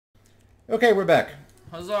Okay, we're back.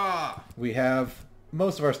 Huzzah! We have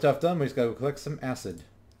most of our stuff done. We just gotta collect some acid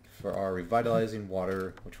for our revitalizing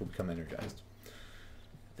water, which will become energized.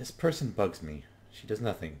 This person bugs me. She does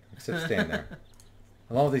nothing except stand there.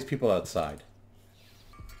 And all of these people outside.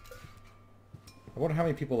 I wonder how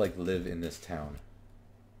many people live in this town.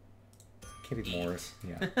 Can't be more.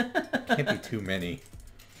 Yeah. Can't be too many.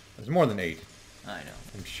 There's more than 8. I know.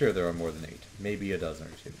 I'm sure there are more than 8. Maybe a dozen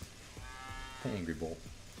or 2. An angry bull.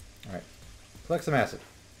 Alright. Collect some acid.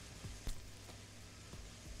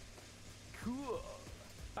 Cool.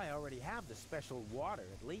 I already have the special water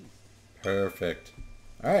at least. Perfect.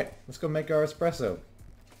 Alright, let's go make our espresso.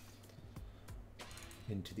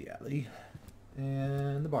 Into the alley.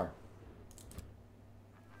 And the bar.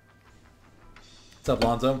 What's up,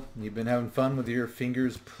 Lonzo? You been having fun with your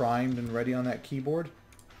fingers primed and ready on that keyboard?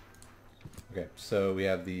 Okay, so we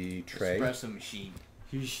have the tray. Espresso machine.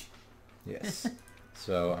 Yes.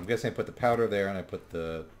 So I'm guessing I put the powder there and I put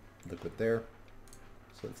the liquid there.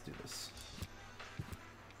 So let's do this.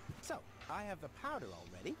 So, I have the powder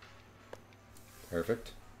already.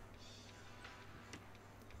 Perfect.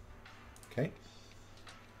 Okay.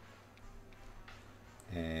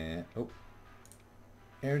 And, oh.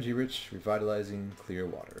 Energy rich, revitalizing, clear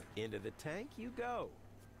water. Into the tank you go.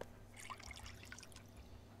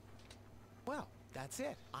 Well, that's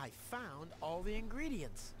it. I found all the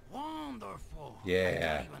ingredients. Wonderful! Yeah.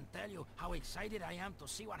 I can't even tell you how excited I am to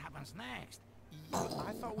see what happens next.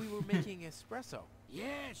 I thought we were making espresso.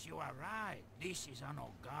 Yes, you are right. This is an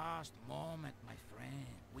august moment, my friend.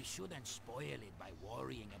 We shouldn't spoil it by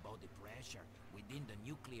worrying about the pressure within the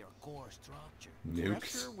nuclear core structure. Nukes.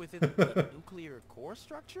 Pressure within the nuclear core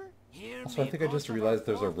structure? Hear Also, I me, think I just thoughts of realized our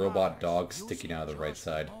there's a robot forefathers, dog using sticking out of the right just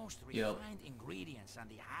side. Most Yep. refined ingredients and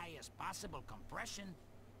the highest possible compression.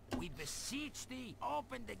 We beseech thee,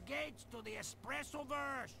 open the gates to the espresso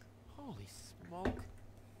verse. Holy smoke.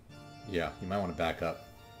 Yeah, you might want to back up.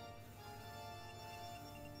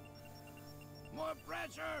 More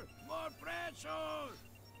pressure! More pressure!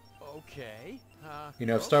 Okay. You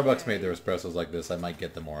know, if Starbucks made their espressos like this, I might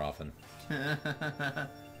get them more often.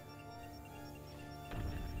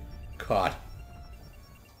 God.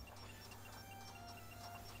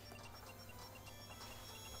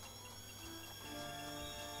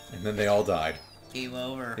 And then they all died. Game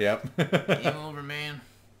over. Yep. Game over, man.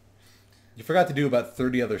 You forgot to do about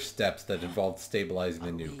 30 other steps that involved stabilizing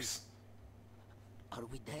the nukes. Are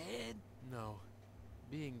we dead? No.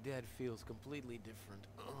 Being dead feels completely different.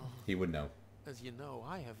 Ugh. He would know. As you know,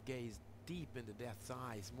 I have gazed deep into death's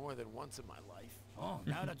eyes more than once in my life. Oh,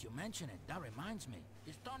 now that you mention it, that reminds me.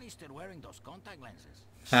 Is Tony still wearing those contact lenses?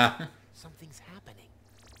 Ha! Something's happening.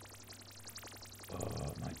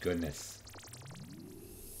 Oh my goodness.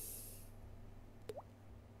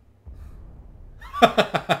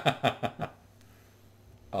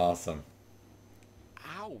 Awesome.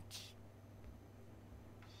 Ouch.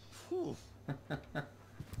 Whew.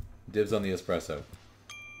 Dibs on the espresso.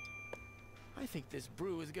 I think this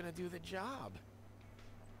brew is gonna do the job.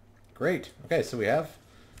 Great. Okay, so we have,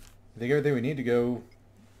 I think, everything we need to go.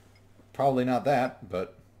 Probably not that,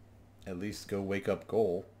 but at least go wake up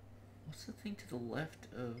Goal. What's the thing to the left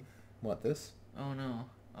of... What, this? Oh, no.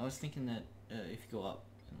 I was thinking that if you go up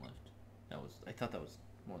and left. I thought that was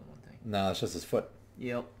more than one thing. No, it's just his foot.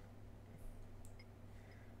 Yep.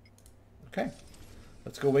 Okay.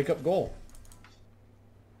 Let's go wake up Goal.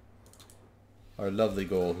 Our lovely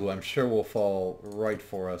Goal, who I'm sure will fall right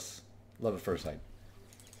for us. Love at first sight.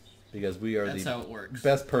 Because we are That's how the it works.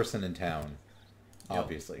 best person in town. Yep.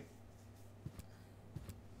 Obviously.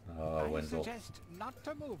 Oh, I Wenzel. suggest not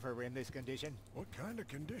to move her in this condition. What kind of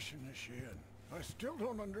condition is she in? I still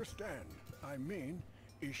don't understand. I mean,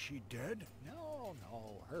 is she dead? No,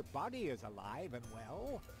 her body is alive and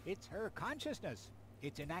well. It's her consciousness.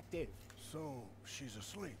 It's inactive. So, she's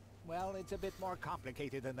asleep. Well, it's a bit more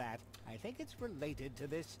complicated than that. I think it's related to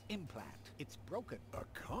this implant. It's broken. A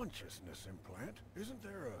consciousness implant? Isn't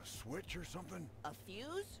there a switch or something? A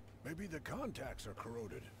fuse? Maybe the contacts are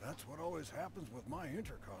corroded. That's what always happens with my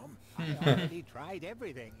intercom. I already tried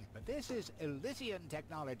everything, but this is Elysian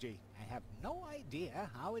technology. I have no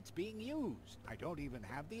idea how it's being used. I don't even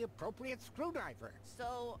have the appropriate screwdriver.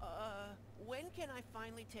 So, when can I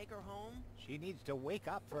finally take her home? She needs to wake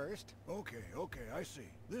up first. Okay, I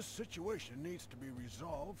see. This situation needs to be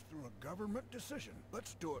resolved through a government decision.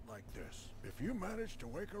 Let's do it like this. If you manage to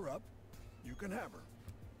wake her up, you can have her.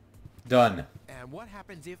 Done. And what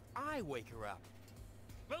happens if I wake her up?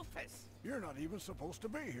 Rufus! You're not even supposed to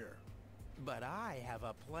be here. But I have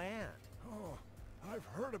a plan. Oh, I've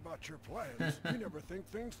heard about your plans. You never think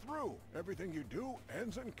things through. Everything you do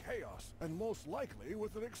ends in chaos, and most likely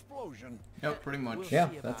with an explosion. Yep, pretty much. Yeah,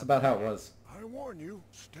 that's about how it was. I warn you,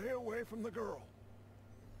 stay away from the girl.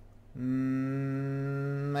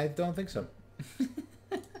 I don't think so.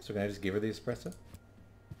 So can I just give her the espresso?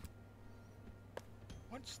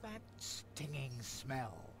 What's that stinging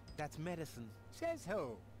smell? That's medicine. Says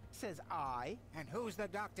who? Says I. And who's the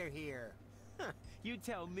doctor here? Huh, you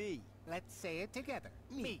tell me. Let's say it together.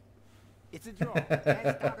 Me. It's a draw. Let's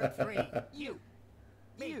count to 3. You.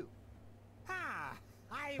 Me. You. Ah,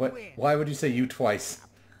 I What? win. Why would you say you twice?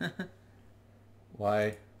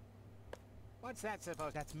 Why? What's that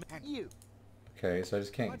supposed? That's me. And You. Okay, so I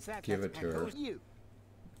just can't What's that? give it That's- to and her. who's- You.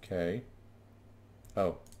 Okay.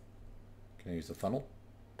 Oh. Can I use the funnel?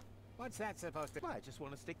 What's that supposed to? Well, I just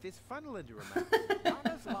want to stick this funnel into her mouth. Not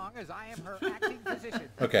as long as I am her acting physician.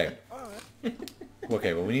 Okay.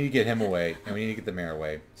 Okay, well we need to get him away, and we need to get the mayor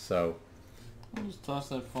away. So, I'll just toss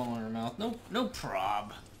that funnel in her mouth. No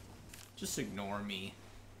prob. Just ignore me.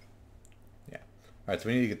 yeah. Alright, so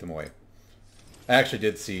we need to get them away. I actually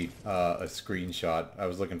did see a screenshot. I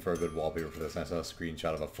was looking for a good wallpaper for this, and I saw a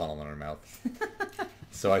screenshot of a funnel in her mouth.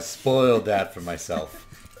 So I spoiled that for myself.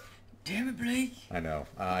 Damn it, Blake. I know.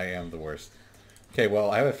 I am the worst. Okay, well,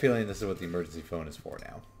 I have a feeling this is what the emergency phone is for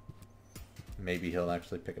now. Maybe he'll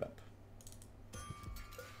actually pick it up.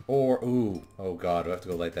 Or, ooh, oh god, do I have to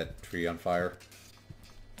go light that tree on fire?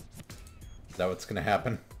 Is that what's gonna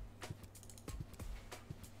happen?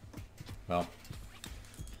 Well,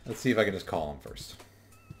 let's see if I can just call him first.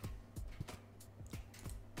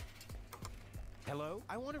 Hello?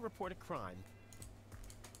 I want to report a crime.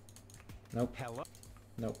 Nope. Hello?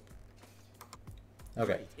 Nope.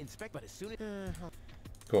 Okay, Great. Inspect, but as soon as...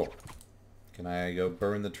 cool. Can I go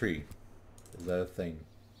burn the tree? Is that a thing?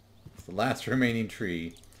 It's the last remaining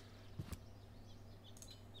tree.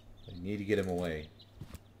 I need to get him away.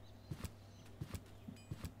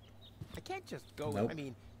 I can't just go... Nope. I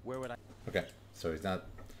mean, where would I... Okay, so he's not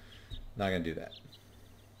gonna do that.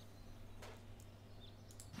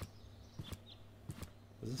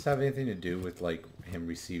 Does this have anything to do with like him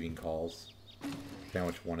receiving calls? Depending on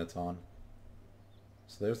which one it's on.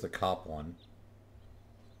 So there's the cop one.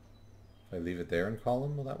 If I leave it there and call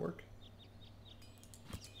him, will that work?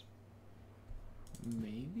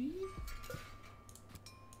 Maybe?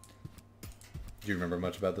 Do you remember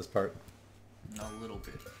much about this part? A little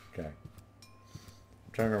bit. Okay. I'm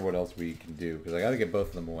trying to remember what else we can do, because I gotta get both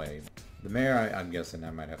of them away. The mayor, I'm guessing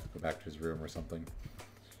I might have to go back to his room or something.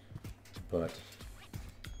 But,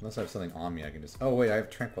 unless I have something on me, I can just... Oh wait, I have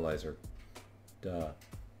tranquilizer. Duh.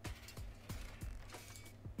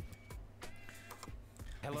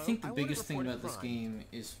 Hello? I think the wanna biggest thing report a about this crime. game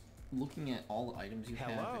is looking at all the items you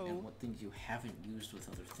have Hello? and what things you haven't used with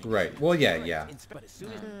other things. Right, well yeah, yeah. Inspect, but as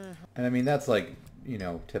soon as... And I mean, that's like, you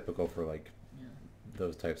know, typical for like Yeah.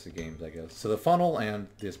 those types of games, I guess. So the funnel and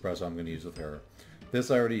the espresso I'm going to use with her.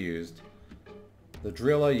 This I already used. The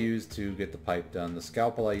drill I used to get the pipe done. The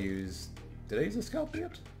scalpel I used... Did I use the scalpel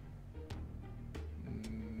yet?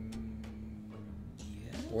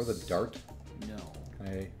 Yes? Or the dart? No.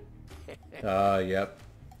 Yep.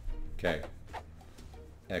 Okay.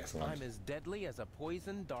 Excellent. I'm as deadly as a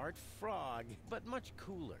poison dart frog, but much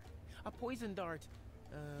cooler. A poison dart,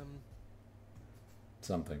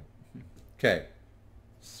 Something. Okay.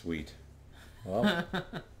 Sweet. Well,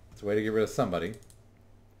 it's a way to get rid of somebody.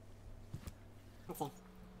 Let's see.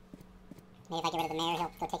 Maybe if I get rid of the mayor,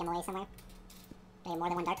 he'll go take him away somewhere. Maybe more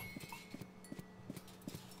than one dart.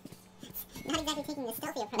 Not exactly taking the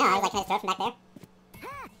stealthy approach. No, I was like, can I just throw it from back there?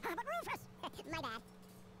 But Rufus! My bad.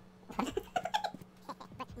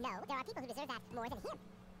 But no, there are people who deserve that more than him.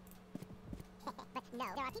 But no,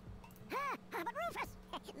 there are people... But Rufus!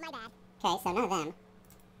 My bad. Okay, so none of them.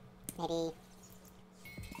 Maybe...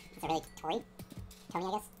 Is it really Tori? Tony,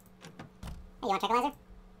 I guess? Hey, you want tranquilizer?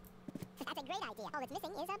 That's a great idea. All that's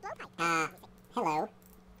missing is a blowpipe. Hello.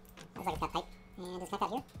 Looks like it's got pipe. And does it connect out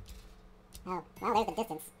here? Oh, well, there's the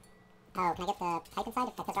distance. Oh, can I get the pipe inside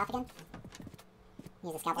if I piss it off again?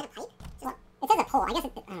 Use the scalpel. Is that a pipe? Well, it says a pole. I guess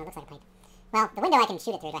it, I don't know, it looks like a pipe. Well, the window I can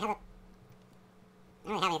shoot it through. Do I have a... I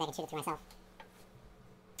don't really have anything I can shoot it through myself.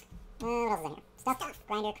 What else is in here? Stuff.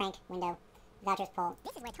 Grinder, crank, window, vouchers, pole.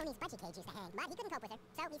 This is where Tony's budgie cage used to hang, but he couldn't cope with her,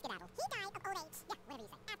 so he skedaddled. He died of old age. Yeah, whatever you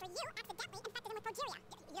say. After you accidentally infected him with progeria.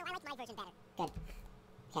 You know, I like my version better. Good.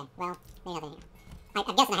 Okay, well, maybe nothing here.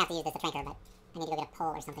 I'm guessing I have to use this to crank her, but I need to go get a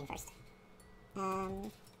pole or something first.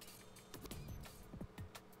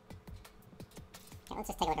 Okay, let's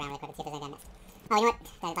just take a look around really quick and see if there's anything I missed. Oh, you know what? Did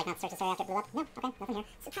I, like, not search this area after it blew up? No, okay, nothing here.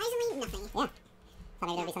 Surprisingly, nothing. Yeah. Thought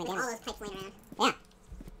maybe there'd be something down. All those pipes laying around. Yeah.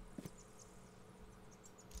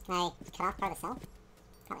 Can I cut off part of the cell?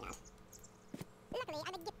 Probably not. Luckily,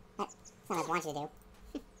 I'm a gift. That's not what I want you to do.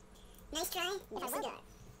 Nice try. Yes, I will.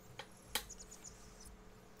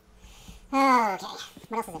 Okay.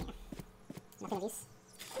 What else is in here? Nothing of use.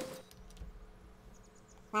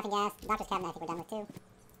 Laughing gas. Doctor's cabinet I think we're done with too.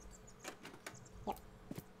 Yep.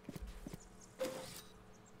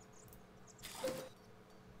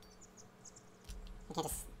 I can't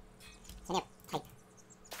just... So near pipe.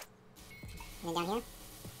 And then down here.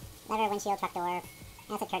 Lever, windshield, truck door.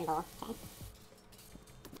 Acid curtain bowl. Okay.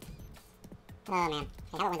 Oh man. Okay,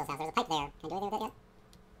 how about windows now? There's a pipe there. Can I do anything with it yet?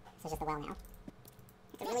 So it's just a well now.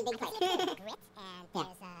 It's a really big pipe. Grit, and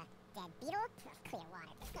there's a dead beetle. Clear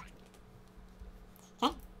water.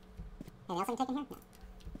 Okay. Anything else I can take in here?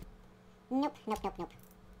 No. Nope.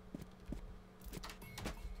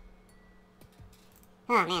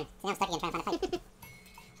 Oh man. See, now I'm stuck again trying to find a pipe.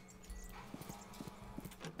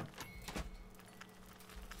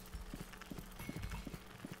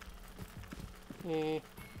 There's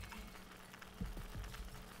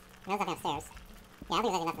nothing upstairs. Yeah, I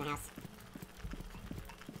think there's nothing in the house.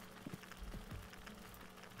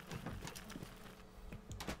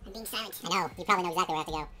 I'm being silent. I know. You probably know exactly where I have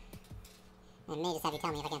to go. I may just have you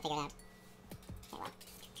tell me if I can't figure it out. Okay, well.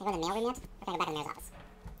 Can I go to the mailroom yet? Or can I go back to the mayor's office?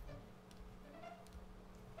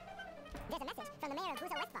 There's a message from the mayor of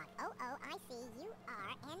Buzo Westbog. O-O-I-C-U-R-N-E-D-O-T.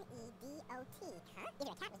 Huh?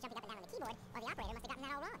 Either a cat was jumping up and down on the keyboard, or the operator must have gotten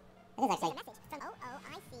that all wrong. It is actually. There's a message from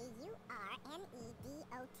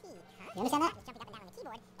O-O-I-C-U-R-N-E-D-O-T. Huh? You understand that? Jumping up and down on the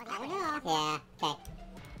keyboard, or the operator. Yeah, okay.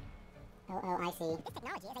 O-O-I-C. This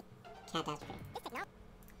technology is a catastrophe. This technology.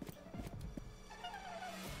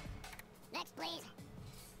 Next, please.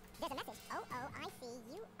 There's a message.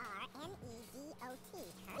 O-O-I-C-U-R-N-E-D-O-T.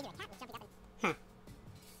 Huh? Either a cat was jumping up and... Huh.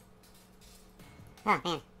 Oh,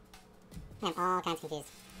 man. I'm all kinds confused.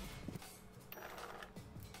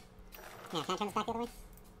 Yeah, can I turn this back the other way?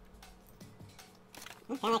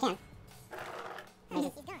 Apparently I can. He's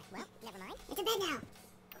gone. Well, never mind. It's a bed now.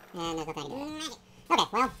 And there's nothing I can do with it. Okay,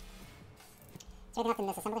 well. Is there anything else in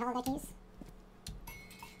this assembly hall that I can use?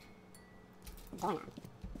 Doorknob.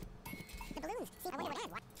 The balloons. See, I wonder what it had.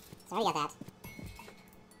 So I already got that.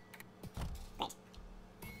 Great.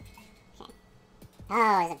 Okay.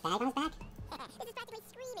 Oh, there's a bag on his back? This is practically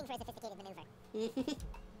screaming for a sophisticated maneuver.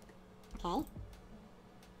 Okay.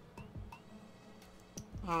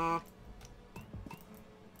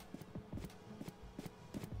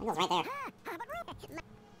 Window's right there. I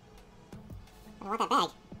don't want that bag.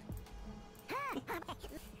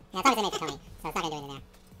 Yeah, it's obviously made for Tony, so it's not gonna do anything there.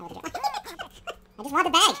 I just want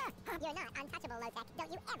the bag! You're not untouchable, Low-Tech.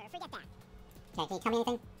 Don't you ever forget that. Okay, can you tell me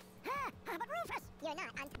anything? But Rufus! You're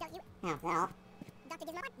not don't you... Oh, is that all? Dr.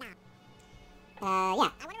 Gizmo, what now? Yeah. I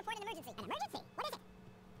want to report an emergency. An emergency? What is it?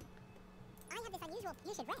 I have this unusual...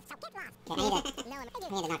 You should rest, so get lost. Okay, I need to... No, I need to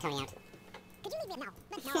knock Tony out. Could you leave me? No. No.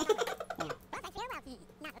 Yeah. Well, thanks for your help.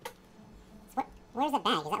 No. So where's the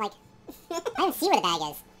bag? Is that like... I don't see where the bag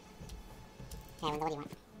is. Okay, Wendell, what do you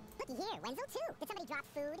want? Looky here, Wenzel too. Did somebody drop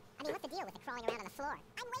food? I mean, what's the deal with the crawling around on the floor?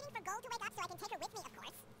 I'm waiting for Gold to wake up so I can take her with me, of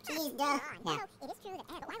course. Jeez, duh. Yeah. No, it is true that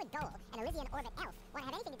but why would Gold, an Elysian orbit elf, want to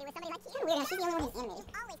have anything to do with somebody like you? Weird, she's the only one who's animated.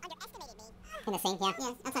 You always underestimated me. In the same, yeah.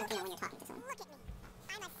 Yes, that's what I'm feeling when you're talking to someone. Look at me.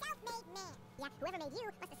 I'm a self-made man. Yeah, whoever made you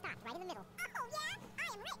must have stopped right in the middle. Oh, yeah? I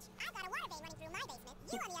am rich. I've got a water vein running through my basement.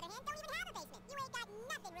 You, on the other hand, don't even have a basement. You ain't got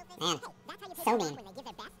nothing, Rufus. Man, hey, that's how you take so mean. When they give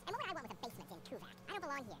their best. And what would I want with a basement in Kuvak? I don't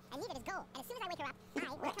belong here. And neither does Gold. And as soon as I wake her up, I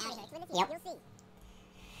will accompany her to the sea. Yep. You'll see.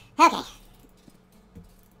 Okay.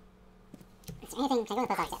 Is there anything? Can I go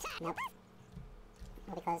to the post office yet? Nope.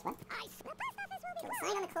 Will be closed. What? The post office will be closed.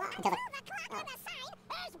 Sign on the clock. Until the clock on the sign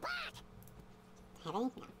is back. Do I have any?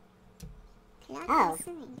 No. Oh,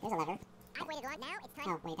 there's a lever. I've waited long now. It's time.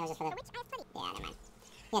 Oh wait, that was just for the. For which I have plenty. Yeah, never mind.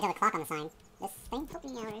 Yeah, until the clock on the sign. This thing.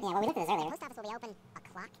 Opening hours. Yeah, well we looked at this earlier. The post office will be open.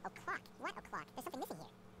 O'clock. O'clock. What o'clock? There's something missing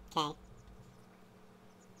here. Okay.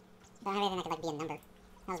 Don't have anything that could like be a number.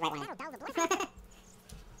 That was right one. That'll dull the blessing.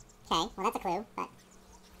 Okay, well that's a clue, but...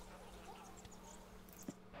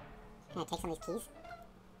 Can I take some of these keys?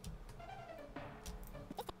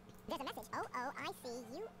 There's a message.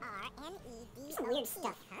 O-O-I-C-U-R-N-E-D-O-T. Some weird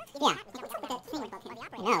stuff. Huh? Yeah. That thing about him.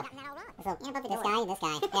 I know. This guy and this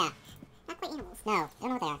guy. Yeah. Not quite animals. No, I don't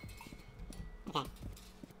know what they are. Okay.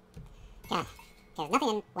 God. There's nothing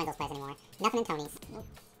in Wendell's place anymore. Nothing in Tony's. Nope.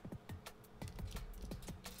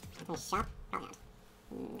 Nothing in his shop? Probably not.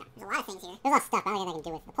 No. There's a lot of things here. There's a lot of stuff. I don't think I can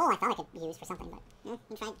do with the pole. I thought I could use for something, but... Yeah,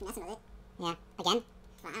 you tried messing with it. Yeah. Again?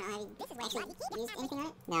 Well, I don't know. This is where actually used anything on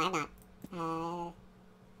it? No, I have not.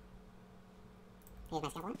 Here's my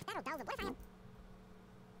scalpel. That'll dull the blast.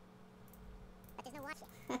 But there's no watch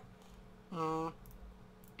yet.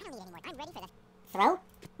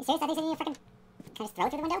 think so you need to frickin'... Can I just throw it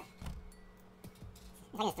through the window?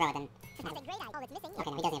 If I can just throw it, then... That's a great idea. Oh, it's missing.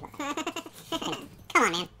 Okay, no, he doesn't have Come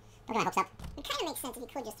on, man. Don't get my hopes up. It kind of makes sense if you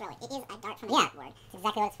could just throw it. It is a dart from the board. It's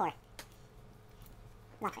exactly what it's for.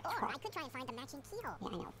 Lock it. Or I could try and find the matching keyhole. Yeah,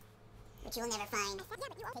 I know. Which you will never find. Yeah, but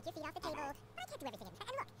you will. Take your feet off the table. I can't do everything.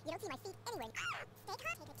 And look, you don't see my feet anywhere. Stay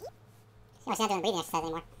calm. Take a deep. Oh, she's not doing breathing exercise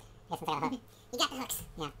anymore. I guess since I got a hook. You got the hooks.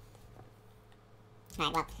 Yeah.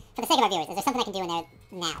 Alright, well, for the sake of our viewers, is there something I can do in there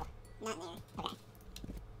now? Not there. Okay.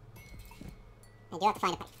 I do have to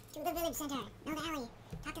find a pipe. To the village center. No, the alley.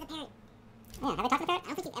 Talk to the parrot. Oh, yeah, have I talked to the parrot? I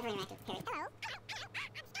don't think you've ever interacted with the parrot. Hello.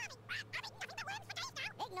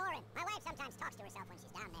 Ignore him. My wife sometimes talks to herself when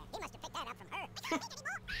she's down there. He must have picked that up from her.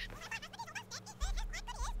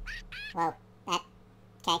 Whoa. That...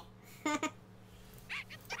 Okay.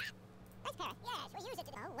 Nice parrot. Yes, we'll use it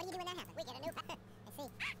to... Oh, what do you do when that happens? We get a new... I see.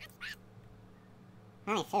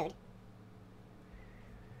 Alright, food.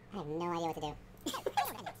 I have no idea what to do.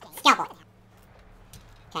 Scalpel!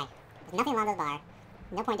 Okay. There's nothing wrong with the bar.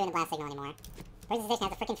 No point doing the blast signal anymore. Prison station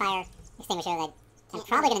has a freaking fire extinguisher that I'm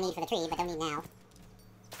probably going to need for the tree, but don't need now.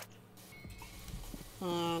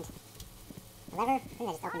 And... the lever? I think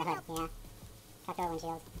I just opened the hood, yeah. Truck door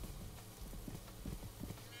windshield.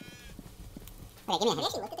 Okay, give me a hint. Have you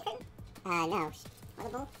actually looked at the curtain? No. Or the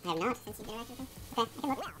bowl? I have not. Since you've interacted with them? Okay, I can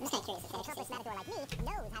look. I'm just kind of curious. An accomplished matador like me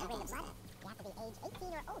knows how to bring the blood up. You have to be age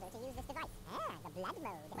 18 or older to use this device. Ah, the blood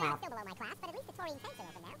mode. Wow. I'm still below my class, but at least the taurine tanks are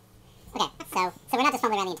open now. Okay, so we're not just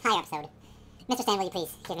fumbling around the entire episode. Mr. Stan, will you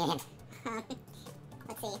please give me a hint?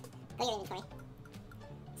 Let's see. Go to your inventory.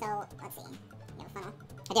 So, let's see. You have a funnel?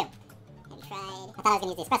 I do. Have you tried... I thought I was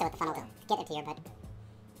going to use the espresso with the funnel to get it to you, but...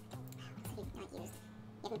 What have you not used?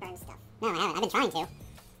 You haven't burned stuff. No, I haven't. I've been trying to. Hand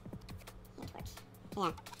torch.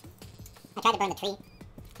 Yeah. I tried to burn the tree.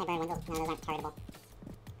 Can I burn windows? No, those aren't targetable.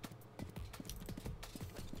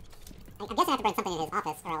 I guess I have to burn something in his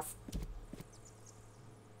office, or else...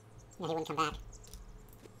 no, he wouldn't come back. Is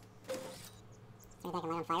there anything I can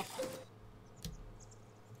light on fire?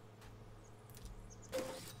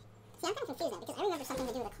 See, I'm kind of confused now, because I remember something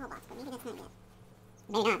to do with a call box, but maybe that's not it.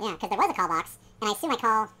 Maybe not, yeah, because there was a call box, and I assume I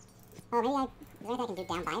call... oh, maybe I... is there anything I can do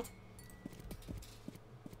down by it?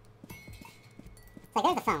 It's like,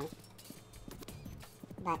 there's the phone.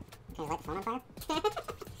 But, can I light the phone on fire?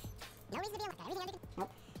 No reason to be got everything under control.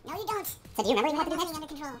 Nope. No, you don't. So do you remember what to do next? Under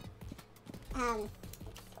control.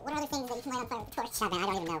 What are other things that you can light on fire with the torch? God, man, I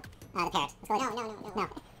don't even know. The parrot. Let's go with... No.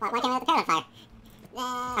 Why can't I light the parrot on fire?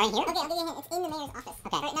 Are you here? Okay, I'll give you a hint. It's in the mayor's office.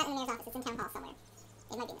 Okay. Or, not in the mayor's office. It's in town hall somewhere.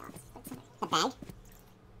 It might be in the office, but somewhere. The bag?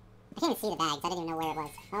 I can't even see the bag, so I didn't even know where it was.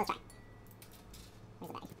 Well, let's try. Where's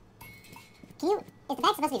the bag? Can you... is the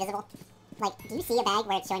bag supposed to be visible? Like, do you see a bag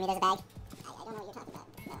where it's showing me there's a bag? I don't know what you're talking about.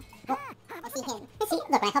 No. Well, I see him. See, look,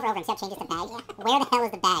 when I hover over and see how it changes to bag, where the hell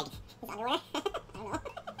is the bag? His underwear? I don't know.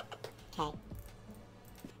 Okay.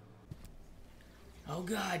 Oh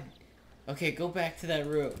god. Okay, go back to that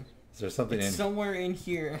room. Is there something It's in... somewhere in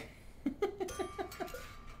here.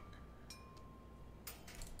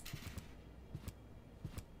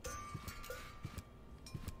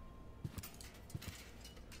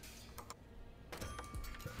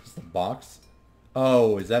 Is the box?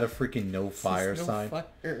 Oh, is that a freaking no fire No sign?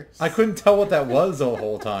 fire. I couldn't tell what that was the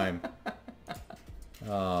whole time.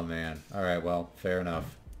 Oh, man. Alright, well, fair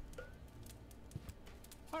enough.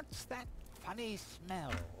 What's that funny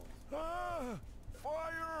smell? Ah!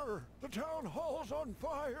 Fire! The town hall's on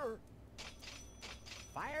fire!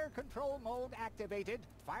 Fire control mode activated.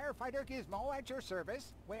 Firefighter Gizmo at your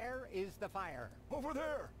service. Where is the fire? Over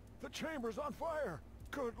there! The chamber's on fire!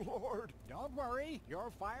 Good lord! Don't worry,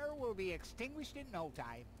 your fire will be extinguished in no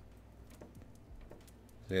time.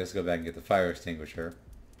 So let's go back and get the fire extinguisher.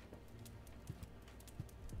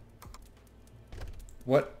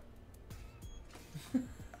 What?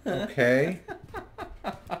 Okay.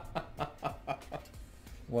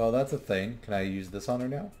 Well, that's a thing. Can I use this on her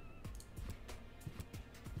now?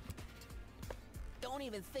 Don't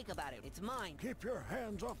even think about it. It's mine. Keep your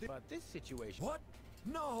hands off the... But this situation... What?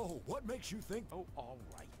 No! What makes you think... Oh, all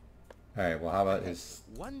right. Alright, well, how about his...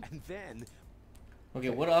 One, and then... Okay,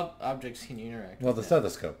 what objects can you interact well, the with? Then?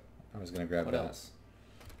 stethoscope. I was going to grab What that. else?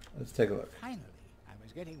 Let's take a look. Finally, I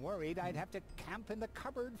was getting worried I'd have to camp in the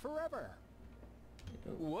cupboard forever.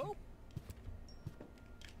 Whoa!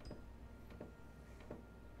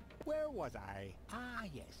 Where was I? Ah,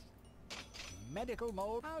 yes. Medical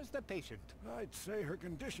mode. How's the patient? I'd say her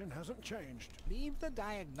condition hasn't changed. Leave the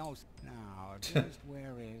diagnosis. Now, just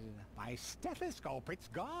where is... my stethoscope? It's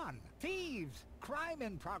gone. Thieves! Crime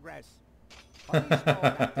in progress. Police mode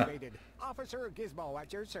activated. Officer Gizmo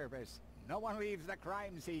at your service. No one leaves the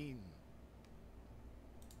crime scene.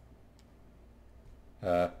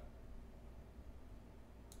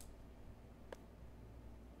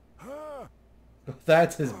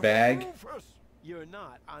 That's his bag. Rufus! You're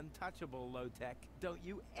not untouchable, low-tech. Don't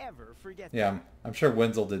you ever forget Yeah, that. I'm sure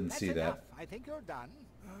Wenzel didn't That's see enough. that. I think you're done.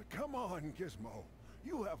 Come on, Gizmo.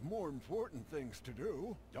 You have more important things to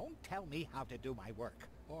do. Don't tell me how to do my work.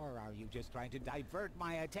 Or are you just trying to divert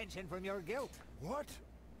my attention from your guilt? What?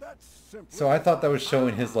 That's simply... So I thought that was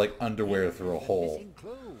showing his, like, underwear through a The hole. missing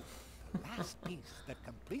clue. The last piece that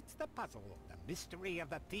completes the puzzle. The mystery of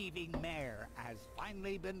the thieving mare has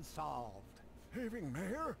finally been solved. Thieving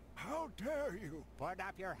Mayor? How dare you? Put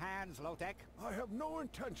up your hands, Lotek. I have no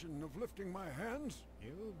intention of lifting my hands.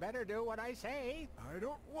 You better do what I say. I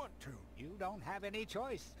don't want to. You don't have any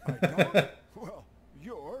choice. I don't? Well,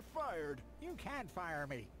 you're fired. You can't fire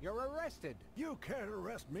me. You're arrested. You can't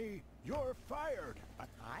arrest me. You're fired. But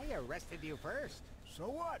I arrested you first. So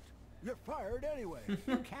what? You're fired anyway.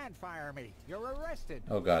 You can't fire me. You're arrested.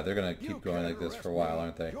 Oh god, they're gonna You keep going can't like this arrest for a while, me.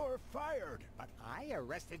 aren't they? You're fired. But I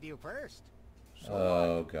arrested you first. So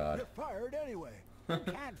Oh what? god. You're fired anyway. You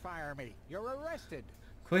can't fire me. You're arrested.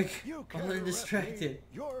 Quick, You I'm can't arrest distracted. me.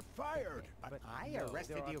 You're fired. But I no,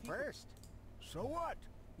 arrested there are you people- first. So what?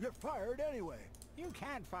 You're fired anyway. You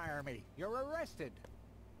can't fire me. You're arrested.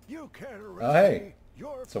 You can't arrest Oh, hey. me.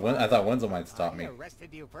 You're So when I thought Wenzel might stop me. I arrested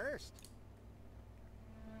you first.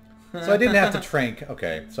 So I didn't have to trank.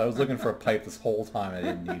 Okay, so I was looking for a pipe this whole time. I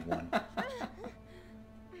didn't need one.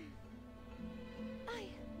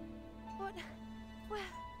 What? Well,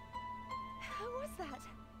 who was that?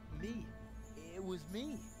 Me. It was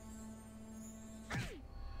me.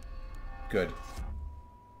 Good.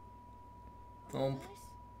 Oh,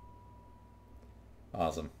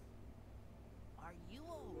 Awesome. Are you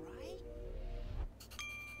alright?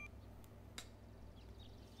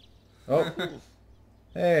 Oh.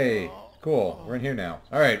 Hey. Cool. We're in here now.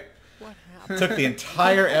 Alright. What happened? Took the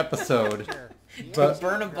entire episode. But,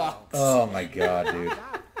 burn a box. oh my god, dude.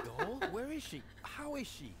 Dole? Where is she? How is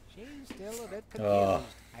she? She's still a bit confused. Oh.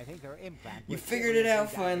 I think her implant. You was figured it out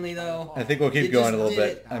seriously finally, damaged by the though. I think we'll keep You going just a little did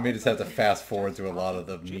bit. it. I may just have to fast forward through a lot of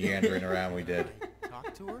the meandering around we did.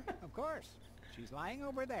 Talk to her? Of course. She's lying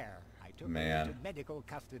over there. I took her Man. into medical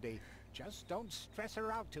custody. Just don't stress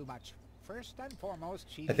her out too much. First and foremost,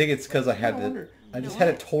 she... I think it's because I had No the... wonder. I You just know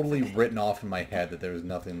had what? it totally written off in my head that there was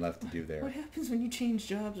nothing left to do What there. happens when you change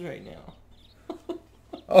jobs right now?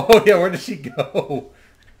 Oh yeah, where did she go?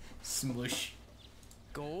 Smush.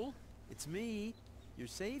 Goal? It's me. Your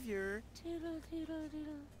savior. Doodle doodle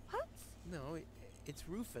doodle. What? No, it's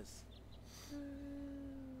Rufus.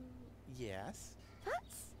 Yes? What?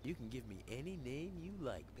 You can give me any name you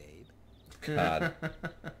like, babe. God.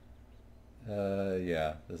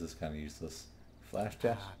 Yeah, this is kind of useless. Flash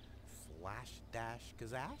dash? Flash dash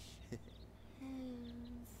kazash?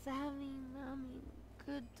 Sammy, mommy,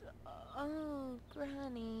 good. Oh,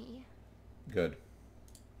 granny. Good.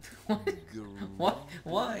 What?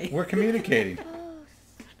 Why? We're communicating. Oh,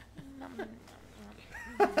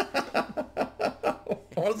 I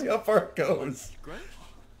want to see how far it goes. Grunt?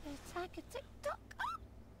 attack a tick tock.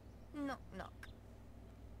 Knock knock.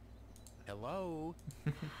 Hello?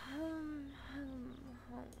 Hum, hum,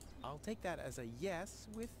 hum. I'll take that as a yes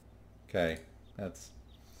with... Okay, that's...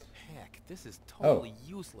 Heck, this is Oh. totally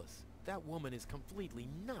useless. That woman is completely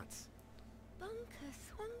nuts. Bonkers,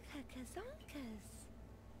 wonka, kazonkers.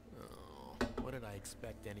 Oh, what did I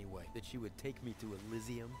expect anyway? That she would take me to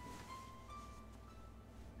Elysium?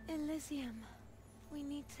 Elysium. We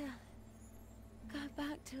need to go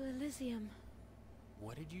back to Elysium.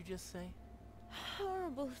 What did you just say?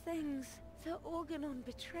 Horrible things. The Organon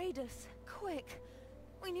betrayed us. Quick.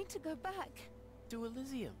 We need to go back. To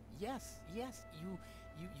Elysium. Yes, yes. You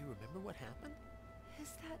remember what happened? Is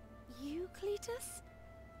that you, Cletus?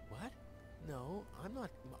 What? No, I'm not.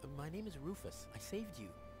 My name is Rufus. I saved you.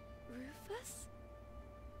 Rufus?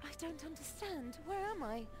 I don't understand. Where am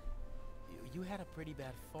I? You had a pretty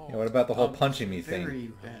bad fall. Yeah, what about the whole punching me thing?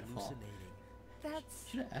 Very bad fall. Hallucinating. That's...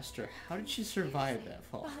 Should have asked her, how did she survive that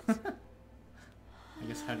fall? But I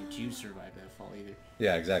guess how did you survive that fall either?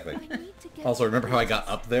 Yeah, exactly. I need to get Also, to remember how I got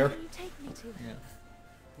Cletus. up there? Can you take me to him? Yeah.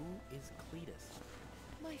 Who is Cletus?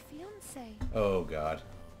 My fiance. Oh god.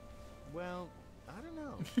 Well, I don't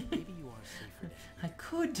know. Maybe you are safer than I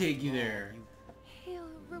could take you there. He'll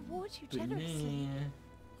reward you But generously.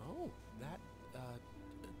 nah. Oh, that,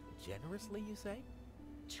 generously, you say?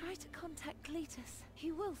 Try to contact Cletus.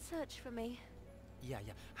 He will search for me. Yeah.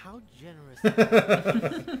 How generous?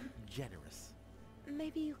 Generous.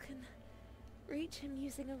 Maybe you can reach him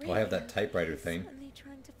using a radio. Well, I have that typewriter He's thing. certainly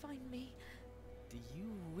trying to find me. Do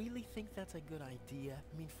you really think that's a good idea?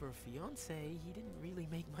 I mean, for a fiance, he didn't really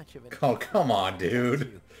make much of it. Oh, come on,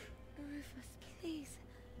 dude. Rufus, please.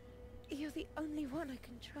 You're the only one I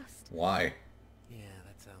can trust. Why? Yeah,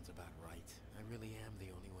 that sounds about right. I really am the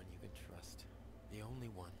only one you can trust. The only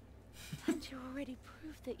one. And you already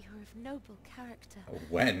proved that you're of noble character.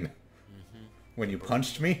 When? When you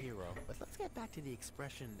punched me? Hero. But let's get back to the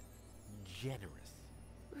expression generous.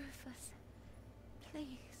 Rufus,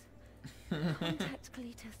 please. Contact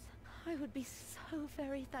Cletus. I would be so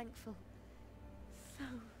very thankful. So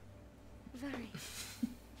very, very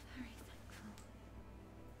thankful.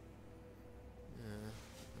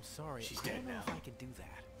 I'm sorry. She's I dead don't know now. if I can do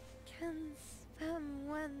that. Can spam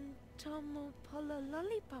when tomo polo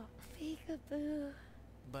lollipop. Peekaboo.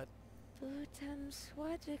 But Bootam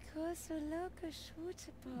swadikos loka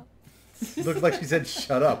shwootapop. Looked like she said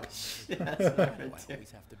shut up. why do I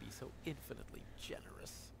always have to be so infinitely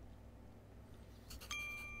generous?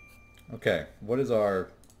 Okay, what is our...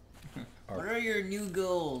 What are your new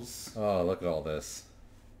goals? Oh, look at all this.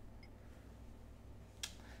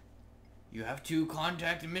 You have to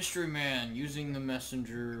contact the mystery man using the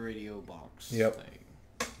messenger radio box Yep. thing.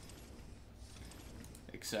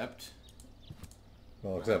 Except...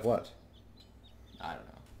 Well, except what? I don't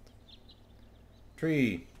know.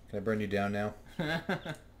 Tree, can I burn you down now? I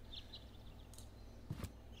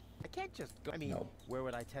can't just go. I mean, No. where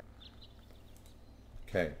would I tell?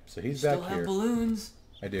 Okay, so he's Still back have here. balloons.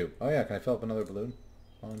 I do. Oh yeah, can I fill up another balloon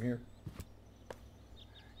while I'm here?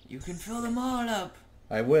 You can fill them all up.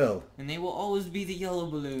 I will. And they will always be the yellow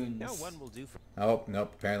balloons. No, one will do for. Oh,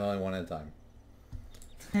 nope, apparently only one at a time.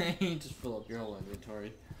 You just fill up your whole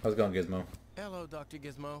inventory. How's it going, Gizmo? Hello, Dr.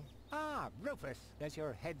 Gizmo. Ah, Rufus, does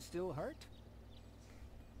your head still hurt?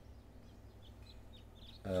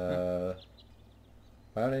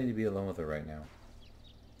 Why would I need to be alone with her right now?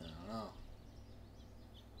 I don't know.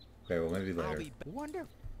 Okay, well maybe I'll later. be Wonderful.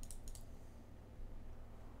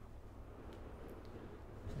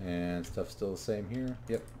 And stuff's still the same here.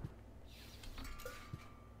 Yep.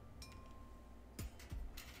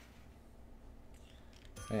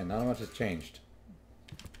 Man, not much has changed.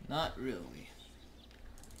 Not really.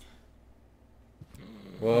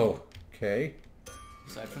 Whoa. Okay.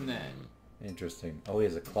 Aside from that, Interesting. Oh, he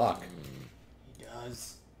has a clock. he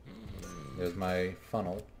does. There's my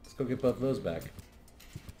funnel. Let's go get both of those back.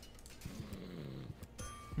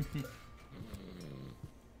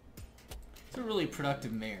 It's a really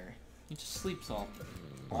productive mayor. He just sleeps all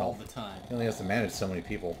the time. He only has to manage so many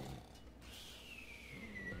people.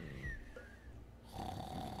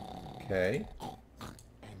 Okay.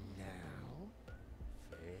 And now,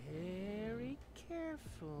 very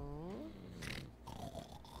careful.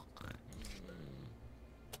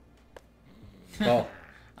 Oh,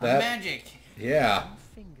 that. Magic! Yeah.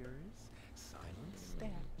 Fingers, silent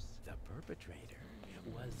steps. The perpetrator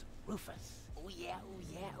was Rufus. Oh yeah, oh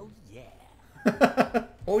yeah, oh yeah.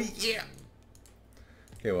 Oh yeah.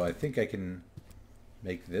 Okay, well I think I can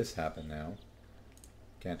make this happen now.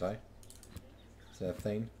 Can't I? Is that a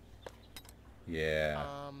thing? Yeah.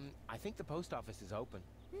 I think the post office is open.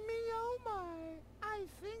 Me oh my, I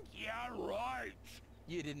think Yeah, right.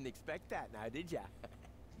 You didn't expect that now, did ya?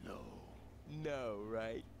 No. No,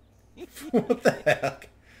 right? What the heck?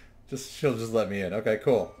 She'll just let me in. Okay,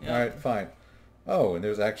 cool. Yeah. Alright, fine. Oh, and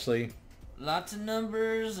there's actually... Lots of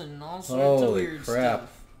numbers and all sorts of Holy weird crap.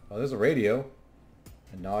 stuff. Oh, there's a radio.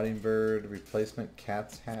 A nodding bird, replacement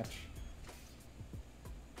cat's hatch.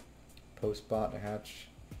 Postbot hatch.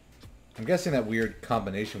 I'm guessing that weird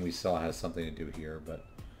combination we saw has something to do here, but...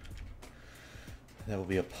 that will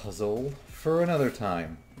be a puzzle for another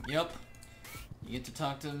time. Yep. You get to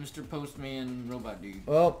talk to Mr. Postman Robot Dude.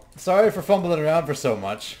 Well, sorry for fumbling around for so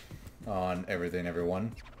much on everything,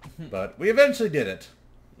 everyone. But we eventually did it.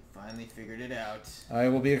 You finally figured it out. I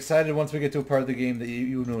will be excited once we get to a part of the game that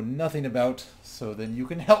you know nothing about, so then you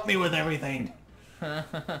can help me with everything.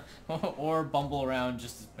 Or bumble around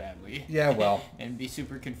just as badly. Yeah, well. And be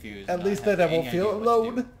super confused. At not least have then I any won't feel idea what to do.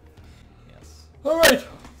 alone. Yes. Alright.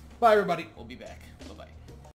 Bye, everybody. We'll be back.